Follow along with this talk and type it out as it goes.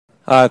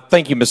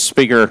Thank you, Mr.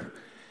 Speaker.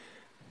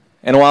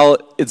 And while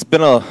it's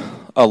been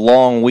a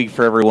long week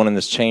for everyone in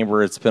this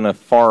chamber, it's been a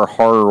far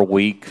harder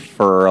week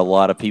for a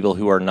lot of people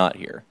who are not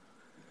here.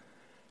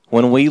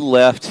 When we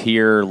left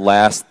here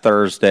last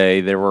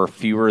Thursday, there were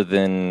fewer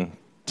than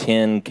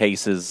 10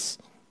 cases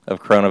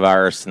of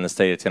coronavirus in the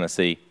state of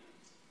Tennessee.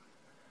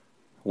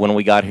 When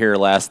we got here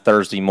last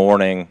Thursday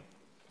morning,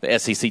 the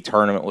SEC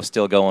tournament was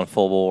still going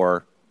full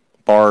bore.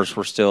 Bars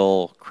were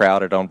still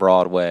crowded on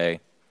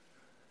Broadway.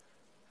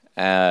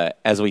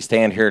 As we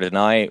stand here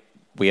tonight,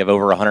 we have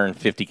over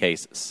 150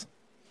 cases.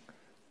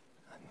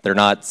 They're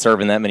not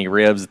serving that many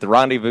ribs. The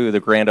Rendezvous,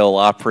 the Grand Ole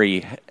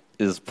Opry,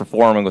 is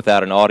performing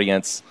without an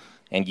audience,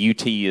 and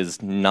UT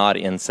is not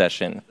in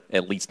session,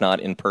 at least not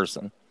in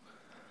person.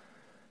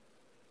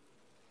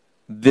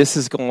 This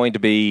is going to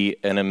be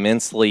an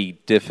immensely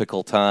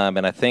difficult time,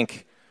 and I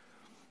think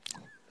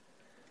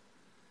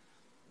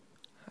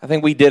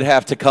we did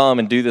have to come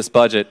and do this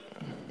budget,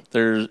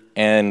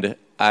 and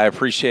I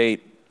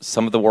appreciate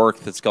some of the work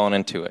that's gone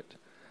into it.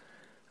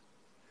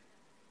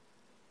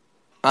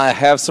 I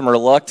have some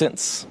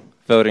reluctance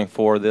voting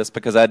for this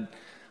because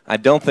I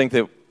don't think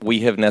that we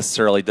have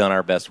necessarily done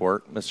our best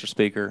work, Mr.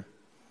 Speaker.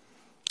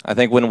 I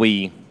think when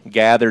we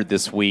gathered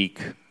this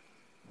week,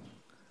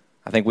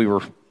 I think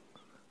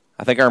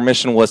our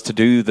mission was to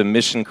do the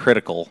mission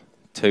critical,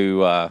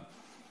 to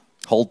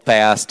hold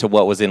fast to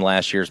what was in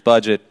last year's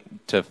budget,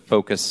 to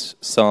focus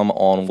some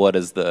on what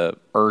is the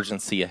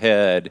urgency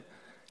ahead,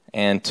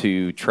 and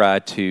to try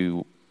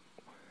to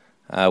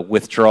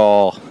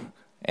withdraw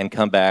and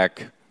come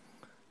back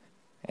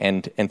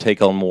and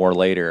take on more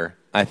later.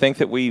 I think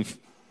that we've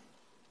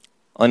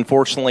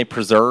unfortunately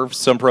preserved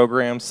some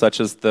programs, such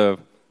as the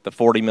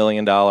 $40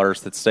 million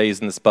that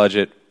stays in this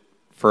budget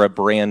for a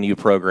brand new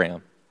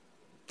program,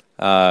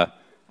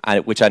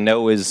 which I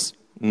know is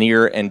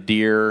near and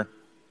dear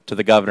to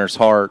the governor's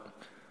heart,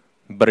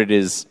 but it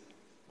is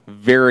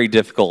very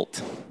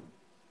difficult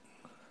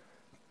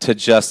to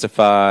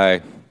justify.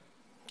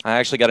 I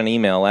actually got an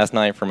email last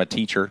night from a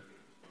teacher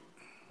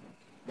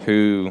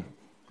who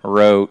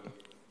wrote,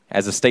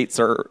 as a state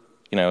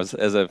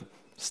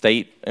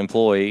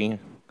employee,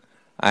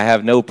 I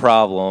have no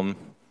problem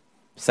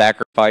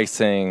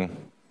sacrificing,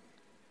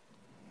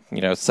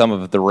 some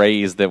of the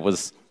raise that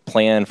was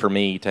planned for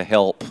me to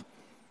help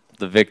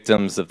the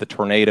victims of the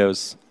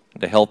tornadoes,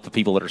 to help the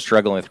people that are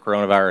struggling with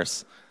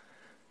coronavirus.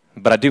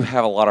 But I do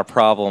have a lot of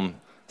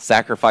problem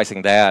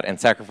sacrificing that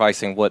and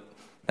sacrificing what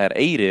that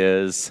aid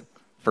is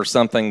for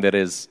something that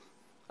is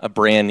a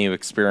brand new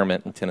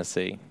experiment in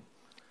Tennessee.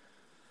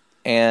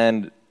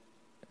 And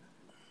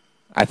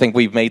I think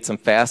we've made some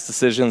fast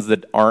decisions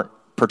that aren't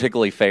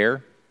particularly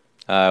fair.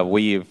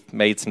 We've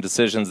made some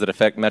decisions that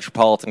affect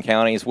metropolitan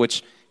counties,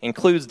 which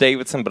includes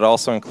Davidson, but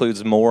also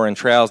includes Moore and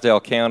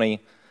Trousdale County,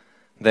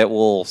 that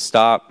will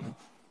stop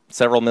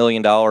several $1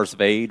 million of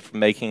aid from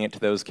making it to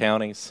those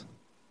counties.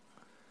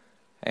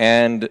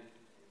 And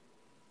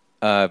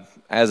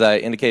as I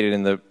indicated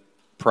in the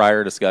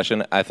prior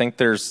discussion, I think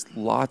there's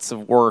lots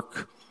of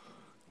work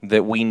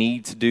that we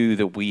need to do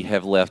that we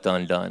have left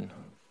undone.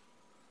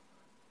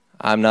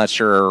 I'm not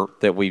sure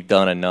that we've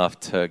done enough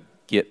to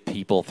get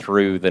people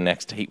through the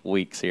next 8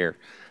 weeks here.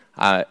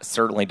 I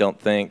certainly don't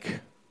think,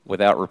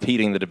 without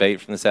repeating the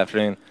debate from this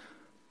afternoon,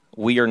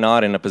 we are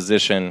not in a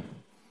position,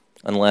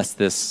 unless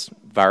this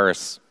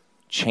virus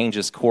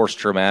changes course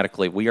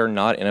dramatically, we are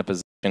not in a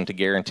position to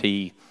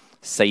guarantee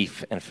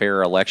safe and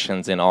fair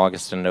elections in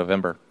August and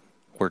November.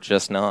 We're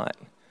just not.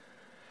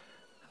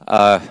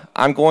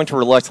 I'm going to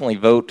reluctantly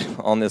vote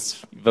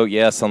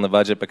yes on the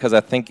budget because I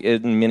think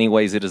in many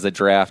ways it is a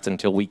draft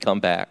until we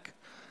come back.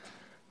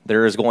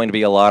 There is going to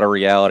be a lot of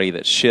reality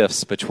that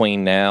shifts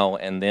between now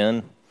and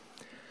then.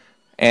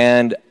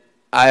 And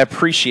I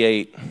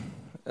appreciate,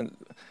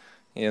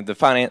 the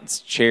finance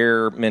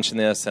chair mentioned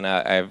this, and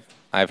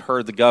I've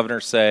heard the governor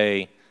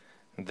say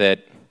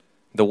that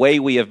the way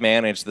we have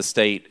managed the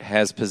state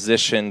has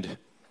positioned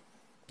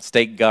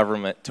state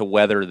government to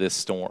weather this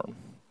storm.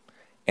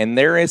 And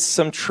there is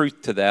some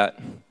truth to that,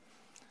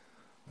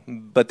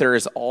 but there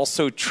is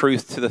also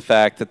truth to the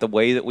fact that the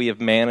way that we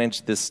have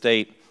managed this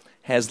state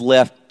has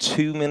left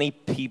too many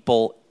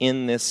people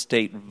in this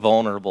state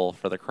vulnerable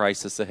for the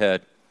crisis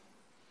ahead.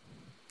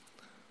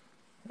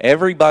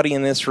 Everybody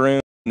in this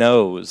room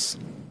knows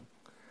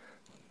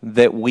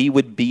that we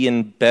would be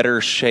in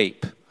better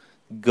shape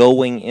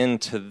going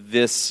into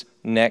this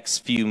next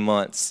few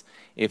months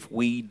if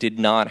we did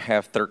not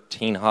have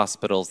 13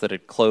 hospitals that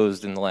had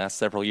closed in the last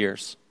several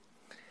years.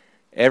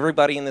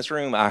 Everybody in this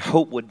room, I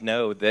hope, would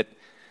know that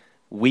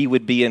we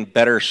would be in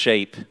better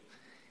shape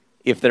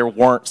if there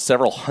weren't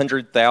several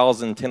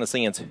 100,000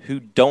 Tennesseans who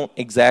don't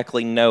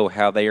exactly know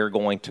how they are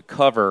going to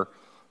cover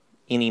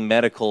any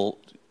medical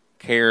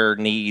care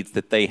needs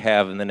that they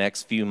have in the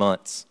next few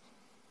months.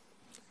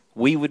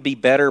 We would be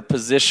better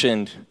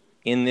positioned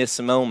in this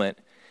moment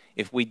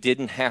if we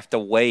didn't have to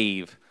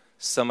waive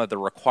some of the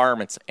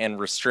requirements and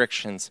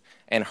restrictions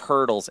and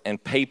hurdles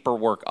and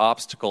paperwork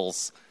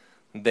obstacles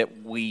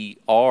that we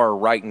are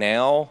right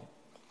now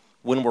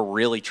when we're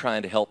really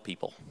trying to help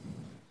people.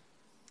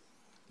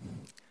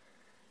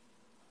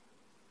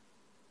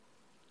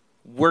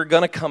 we're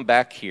going to come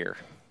back here,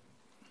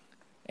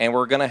 and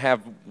we're going to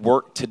have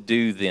work to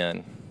do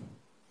then.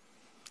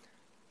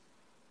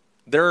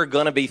 There are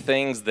going to be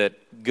things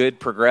that good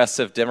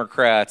progressive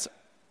Democrats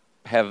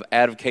have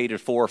advocated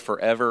for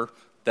forever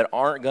that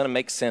aren't going to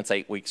make sense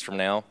 8 weeks from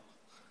now.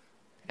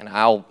 And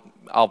I'll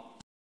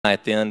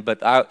it then,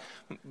 but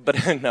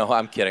no,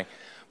 I'm kidding.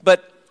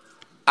 But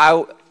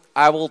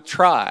I will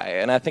try,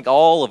 and I think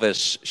all of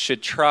us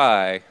should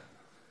try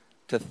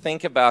to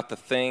think about the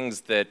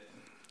things that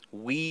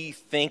we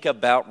think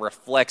about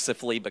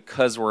reflexively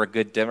because we're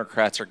good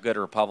Democrats or good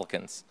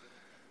Republicans.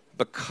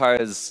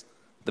 Because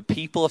the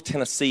people of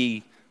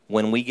Tennessee,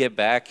 when we get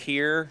back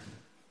here,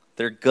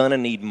 they're going to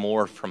need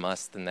more from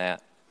us than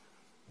that.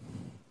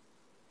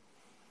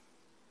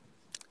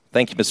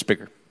 Thank you, Mr.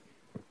 Speaker.